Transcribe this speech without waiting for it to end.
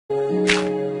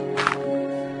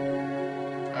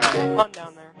Fun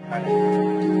down there.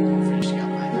 Finishing up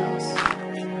my house.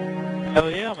 Hell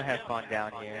yeah, I'm gonna have fun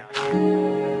down here.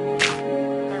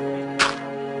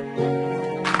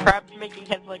 Crab's making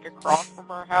heads like across from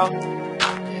our house.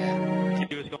 Yeah.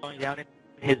 He was going down in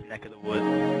his neck of the woods.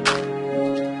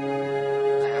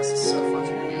 My house is so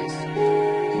fucking beast.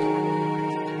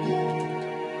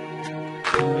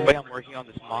 The way I'm working on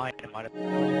this mine, it might have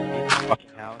been this fucking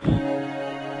house.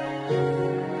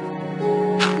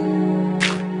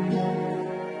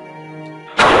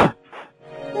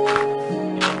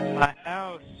 My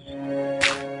house.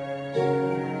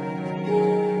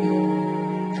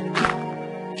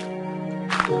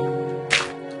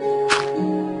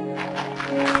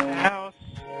 House.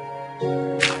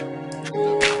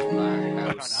 My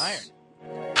On house. iron.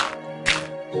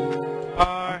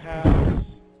 Our house.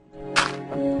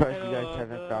 I'm surprised you guys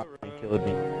haven't dropped and killed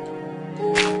me.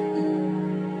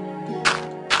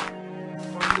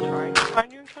 Were you trying to find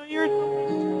you and kill you or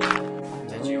something?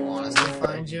 Did you want us to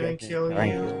find you and kill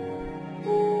you?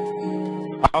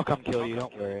 I'll come kill you,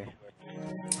 don't worry.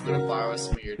 I'm gonna borrow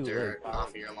some of your dirt off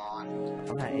of your lawn.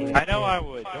 I'm not aiming. I know I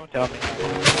would, don't tell me.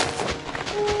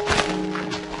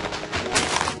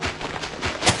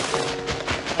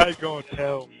 How you gonna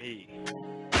tell me?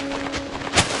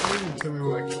 You tell me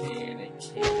what can and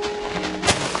can't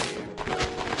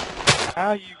do.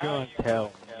 How you gonna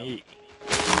tell me?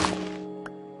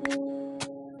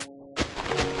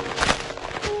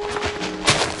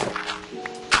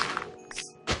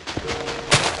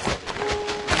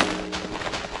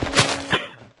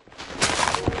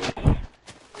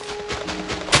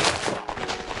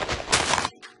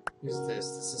 Who's this?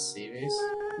 This is Stevie's?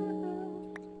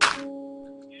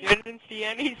 You didn't see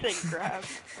anything, Crab.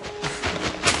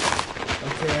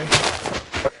 Okay.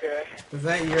 Okay. Is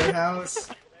that your house?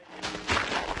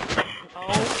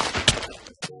 Oh,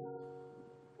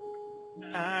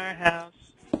 Our house.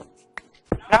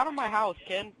 get out of my house,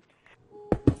 kid.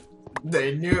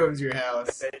 They knew it was your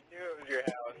house. They knew it was your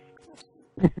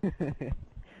house.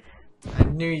 I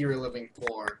knew you were living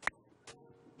poor.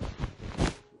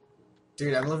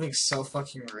 Dude, I'm living so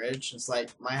fucking rich. It's like,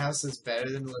 my house is better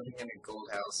than living in a gold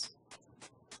house.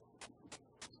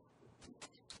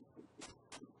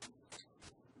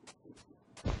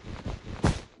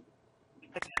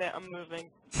 That's it, I'm moving.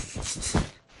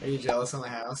 Are you jealous of my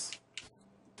house?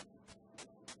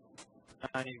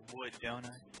 I need wood, don't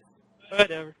I?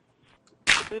 Whatever.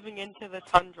 Moving into the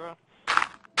tundra.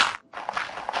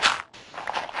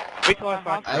 Wait till I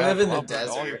find I live in the I'll burn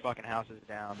all desert. your fucking houses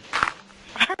down.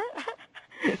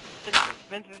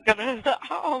 Vince is gonna.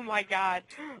 Oh my god.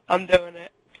 I'm doing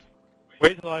it.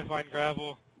 Wait till I find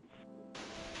gravel.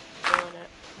 Doing it.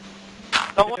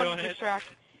 Don't let Doing me it. distract.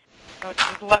 No,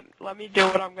 just let me do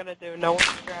what I'm gonna do. No one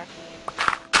distract me.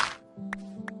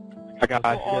 I got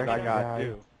We'll you, all I get got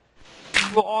you.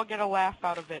 We'll all get a laugh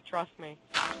out of it. Trust me.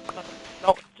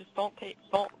 Don't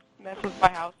mess with my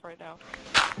house right now.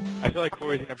 I feel like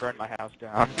Corey's gonna burn my house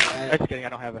down. I Just kidding, I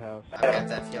don't have a house. got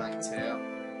that feeling too.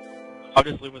 I'll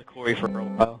just live with Corey for a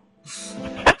while.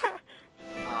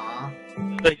 Aw.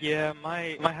 Like, yeah,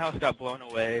 my house got blown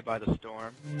away by the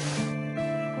storm.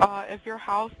 If your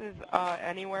house is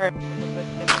anywhere in the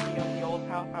vicinity of the old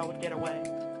house, I would get away.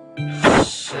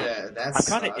 Shit, that I'm sucks.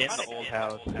 kinda in the old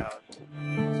house.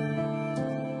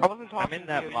 I wasn't talking I'm in to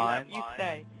that you. mine. You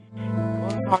stay. I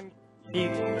wasn't talking to you.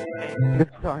 You stay. You're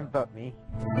talking about me.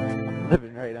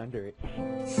 Living right under it.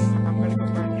 I'm gonna go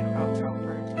burn his house down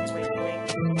first. Wait, wait.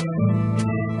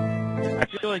 I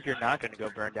feel like you're not gonna go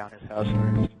burn down his house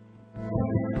first.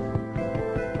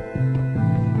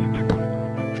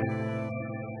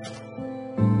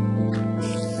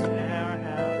 Our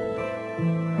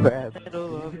house. Brad, did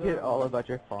you forget all about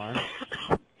your farm?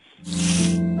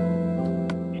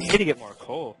 You need to get more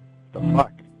coal. The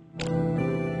fuck?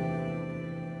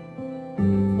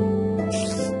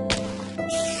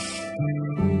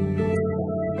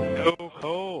 No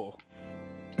coal.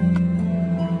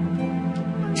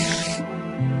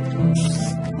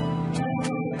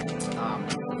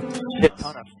 Shit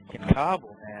ton of fucking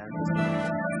cobble, man.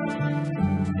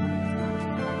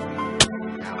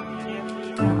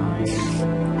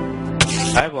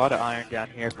 I have a lot of iron down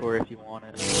here, Corey, if you want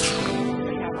it.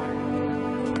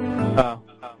 Oh,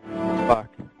 fuck.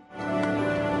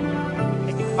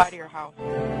 Take a bite of your house.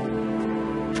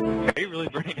 Are you really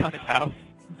burning down his house?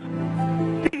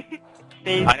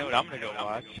 See? I know what I'm gonna go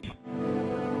watch.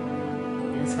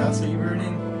 Whose house are you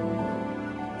burning?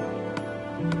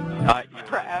 Not you.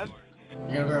 Crab.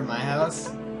 You're gonna burn my house?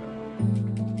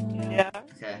 Yeah.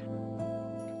 Okay.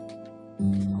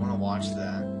 I wanna watch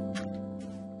that.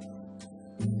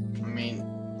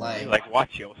 Like,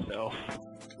 watch yourself.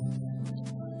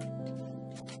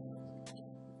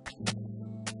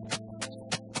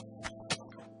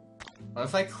 What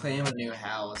if I claim a new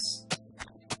house?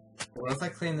 What if I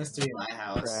claim this to be my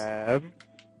house? Crab.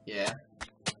 Yeah.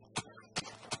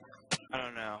 I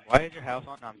don't know. Why is your house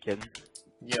on? No, I'm kidding.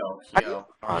 Yo.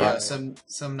 Alright. Some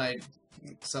night, I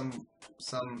don't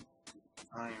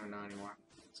even know anymore.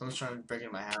 Someone's trying to break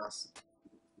into my house.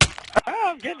 Oh,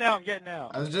 I'm getting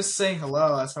out. I was just saying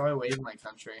hello. That's how I wave in my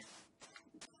country.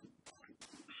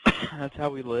 That's how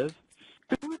we live.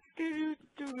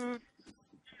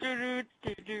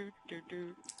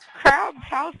 Crab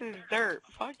house is dirt.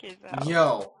 Fuck his house.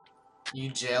 Yo, you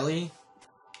jelly?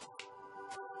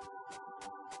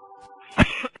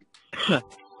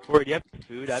 Corey, do you have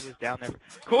food? I was down there.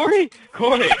 Corey!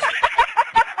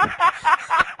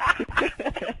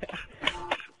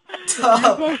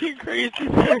 Stop! You fucking crazy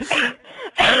person.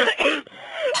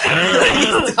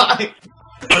 He's dying.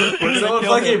 Someone kill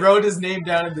fucking him. wrote his name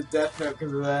down in the death note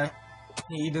because of that.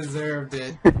 He deserved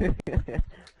it.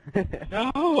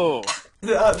 No!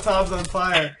 Tom's on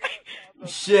fire.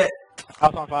 Shit.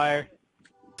 House on fire.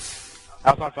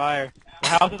 House on fire. The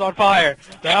house is on fire.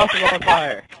 The house is on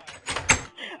fire.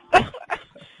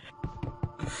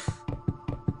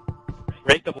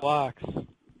 Break the blocks.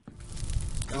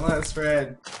 Don't let it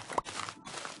spread.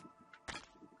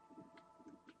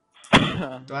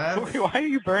 Do I have... Corey, why are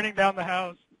you burning down the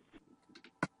house?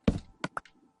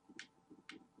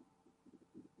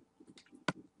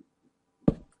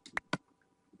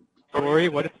 Corey,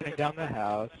 what is burning down the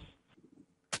house?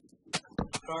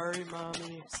 Sorry,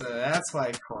 mommy. So that's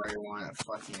why Corey wanted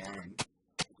fucking iron.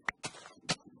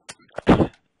 I'm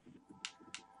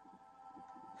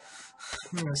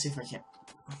gonna see if I can...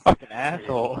 Fucking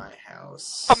asshole. My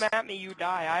house. Come at me, you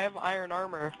die. I have iron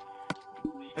armor.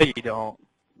 No, you don't.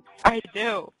 I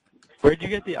do. Where'd you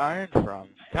get the iron from?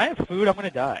 Can I have food? I'm gonna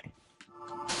die.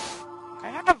 I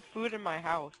have food in my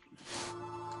house.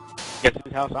 Guess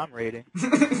whose house I'm raiding?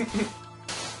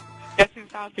 Guess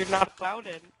whose house you're not allowed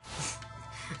in?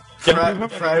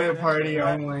 Private party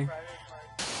only.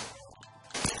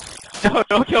 No,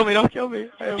 don't kill me, don't kill me.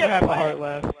 I only Get have a away. heart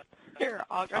left. Here,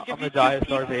 I'll give I'm you gonna 2 die of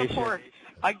pieces starvation. pork.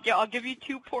 I'll give you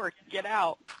 2 pork. Get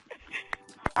out.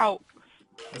 Out.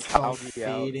 It's called I'll be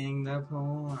out. feeding the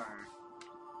poor.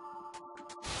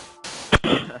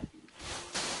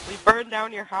 We burn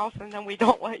down your house and then we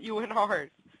don't let you in ours.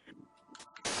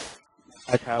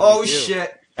 That's how Oh we do.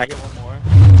 shit! Can I get one more?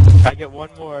 Can I get one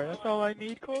more? That's all I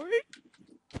need, Corey.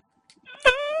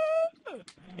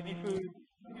 Give me food.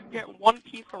 Get 1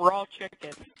 piece of raw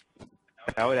chicken.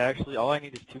 That would actually, all I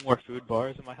need is 2 more food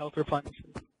bars and my health replenishes.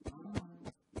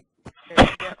 Here,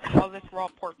 get all this raw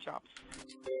pork chops.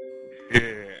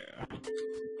 Yeah.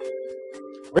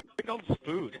 Where'd all this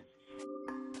food?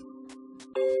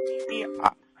 See,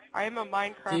 I am a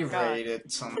Minecraft He guy. raided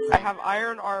something. I have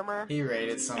iron armor. He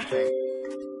raided something.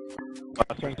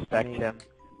 Let's respect him.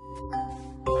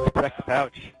 Respect the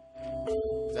pouch. Is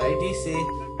that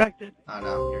DC? Respect it. Oh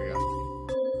no, here we go.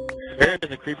 There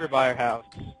is a creeper by our house.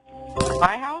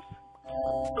 My house?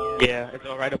 Yeah, it's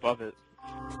all right above it.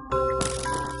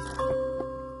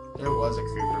 There was a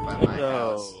creeper by my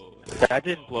house. So, that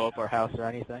didn't blow up our house or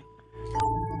anything.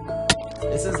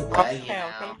 This is laggy Okay, I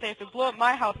was now. gonna say, if it blew up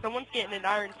my house, someone's getting an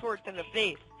iron sword to the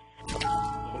face.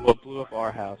 Well, it blew up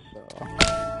our house, so...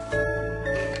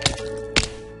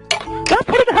 Stop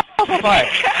putting the house on fire!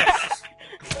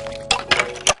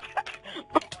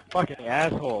 Fucking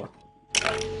asshole.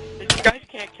 You guys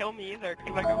can't kill me either,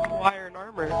 because I got full iron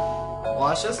armor.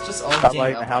 Watch us just all Stop gang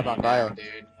lighting up the house on on you fire. now,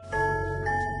 dude.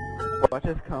 Watch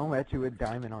us come at you with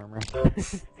diamond armor.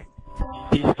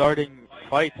 He's starting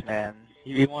fights, man.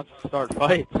 He wants to start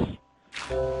fights.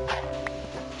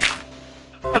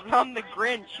 Because I'm the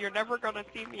Grinch, you're never gonna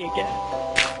see me again.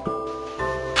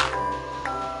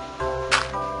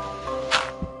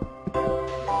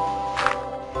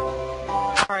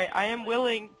 Alright, I am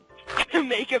willing to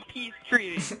make a peace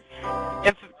treaty.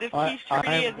 If this peace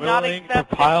treaty is I'm not willing to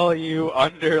accepted, pile you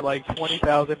under like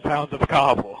 20,000 pounds of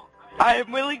cobble. I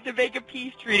am willing to make a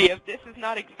peace treaty. If this is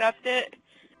not accepted,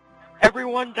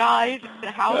 everyone dies,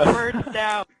 the house burns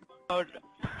down. Do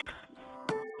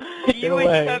you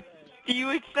away.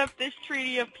 accept this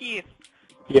treaty of peace?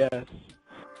 Yes.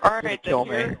 Alright, Kill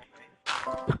then me.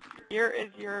 here is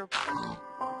your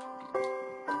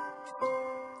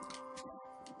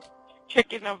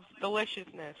chicken of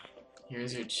deliciousness.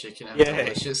 Here's your chicken of Yay.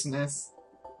 deliciousness.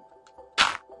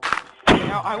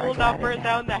 Now, I will not burn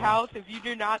down the house if you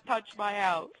do not touch my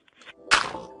house.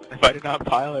 If I do not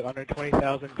pile it under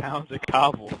 20,000 pounds of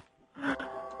cobble.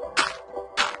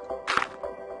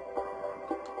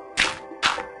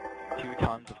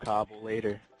 tons of cobble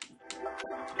later.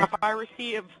 If I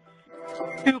receive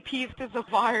 2 pieces of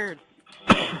iron,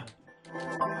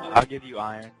 I'll give you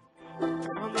iron. I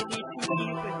only need 2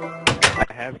 pieces.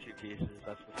 I have 2 pieces,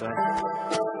 that's the thing.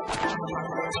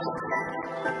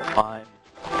 Fine.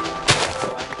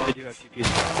 I do have 2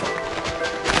 pieces.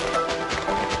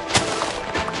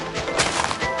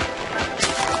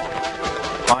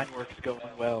 Mine work's going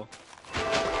well.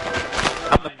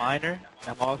 I'm the miner, and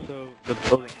I'm also the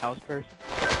building house person.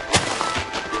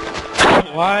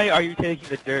 Why are you taking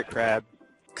the dirt crab?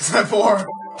 Cause I'm poor.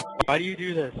 Why do you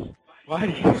do this? Why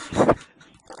do you...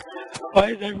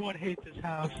 Why does everyone hate this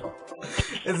house?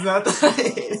 It's not that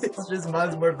it's just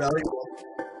mine's more valuable.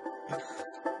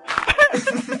 This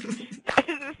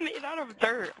is made out of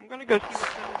dirt. I'm gonna go see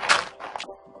what's in it.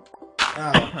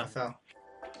 Oh, I fell.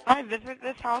 Can I visit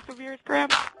this house of yours, Graham?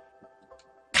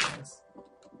 Yes.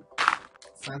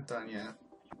 It's not done yet.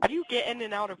 How do you get in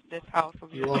and out of this house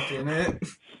of You yours? walk in it.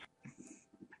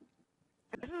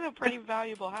 This is a pretty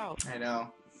valuable house. I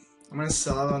know. I'm gonna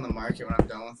sell it on the market when I'm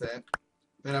done with it.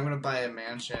 Then I'm gonna buy a I'm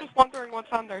mansion. just wondering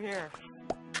what's under here.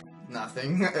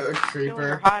 Nothing. A I feel like you're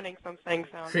creeper. hiding some things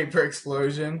down here. Creeper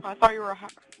explosion. I thought you were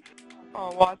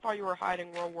I thought you were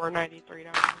hiding World War 93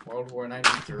 down here. World War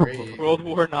 93. World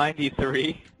War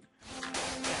 93.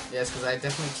 Yes, because I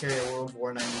definitely carry a World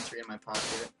War 93 in my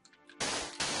pocket.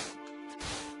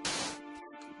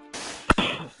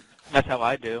 That's how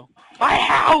I do. My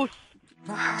house!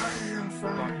 Fire on It's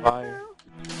fire. on fire.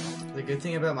 The good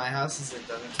thing about my house is it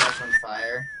doesn't catch on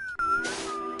fire.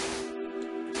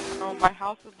 Oh, my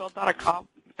house is built out of stone,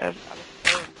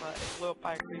 but it blew up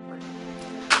by a creeper.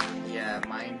 Yeah,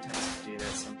 mine tends to do that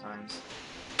sometimes.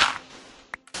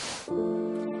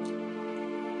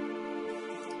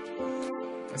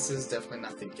 This is definitely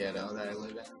not the ghetto that I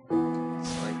live in.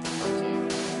 It's like the fucking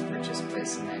richest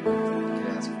place in England you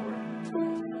could ask for.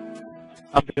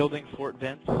 I'm building Fort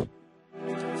Vince. Fort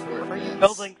Where are you Vince.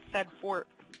 building said fort?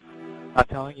 Not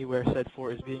telling you where said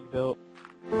fort is being built.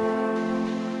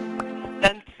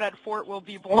 Then said fort will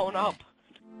be blown up.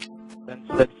 Then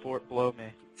said fort blow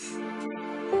me.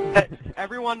 That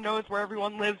everyone knows where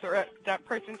everyone lives, or that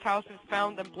person's house is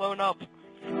found and blown up.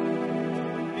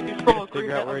 Mutual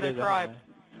Figure out agreement where of it the is tribe. anyway.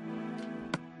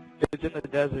 It's in the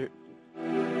desert. I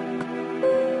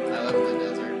live in the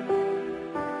desert.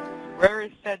 Where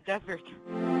is said desert?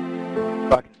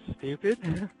 Fucking stupid.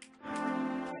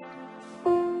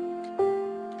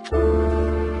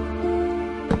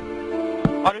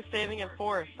 Auto saving in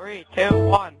 4, 3, 2,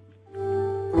 1. The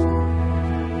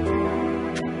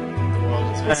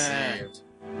world has been saved.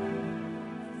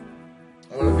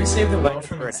 What if we save the world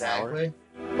from For an exactly?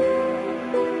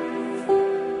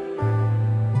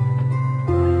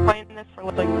 Playing this for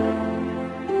like. Nah,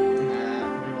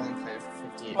 we only play it for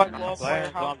 58 What, minutes. well,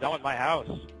 Glad I'm done with my house.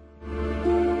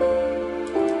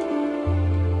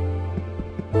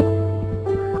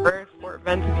 Where is Fort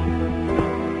Vince?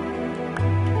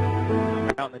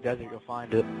 Out in the desert, you'll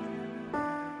find it.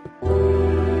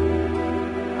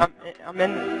 I'm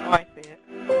in. Oh, I see it.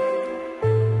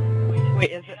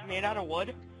 Wait, is it made out of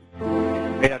wood?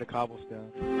 Made out of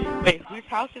cobblestone. Wait, whose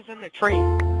house is in the tree?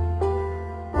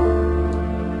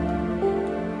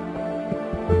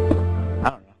 I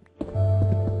don't know.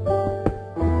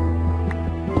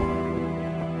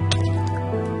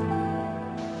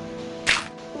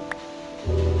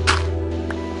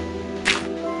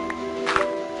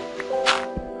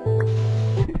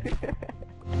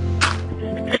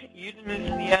 You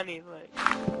didn't see anything.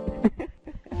 I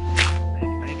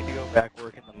need to go back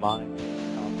work in the mine.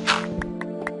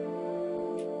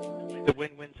 It's a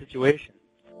win-win situation.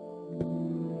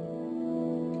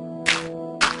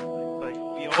 Like,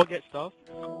 we all get stuff.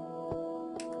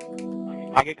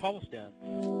 I get cobblestone.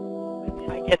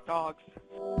 I get dogs.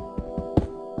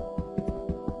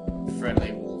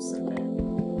 Friendly wolves in there.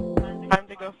 Time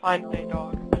to go find a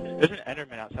dog. There's an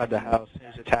Enderman outside the house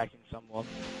who's attacking someone.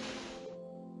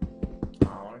 Oh,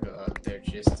 I want to go up there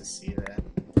just to see that.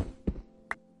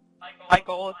 My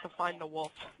goal is to find the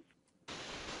wolf.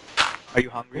 Are you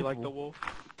hungry like the wolf?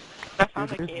 I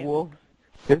found a There's cave. wolves.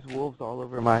 There's wolves all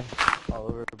over by my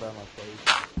place.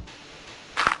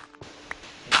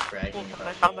 He's bragging I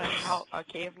about found wolves. a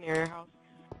cave near your house.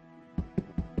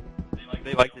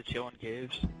 They like to chill in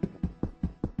caves.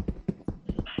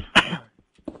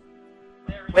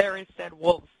 Where is said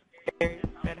wolf? Where is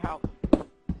said house?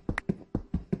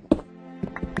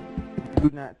 Do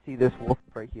not see this wolf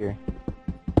right here.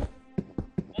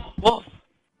 Wolf!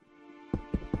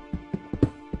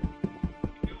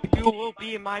 You will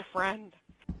be my friend.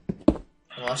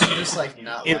 Well, I should just like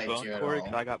not Need a like bone you at cord?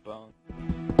 'Cause all. I got bone.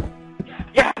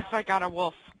 Yes, I got a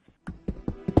wolf.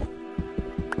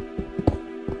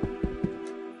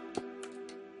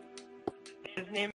 His name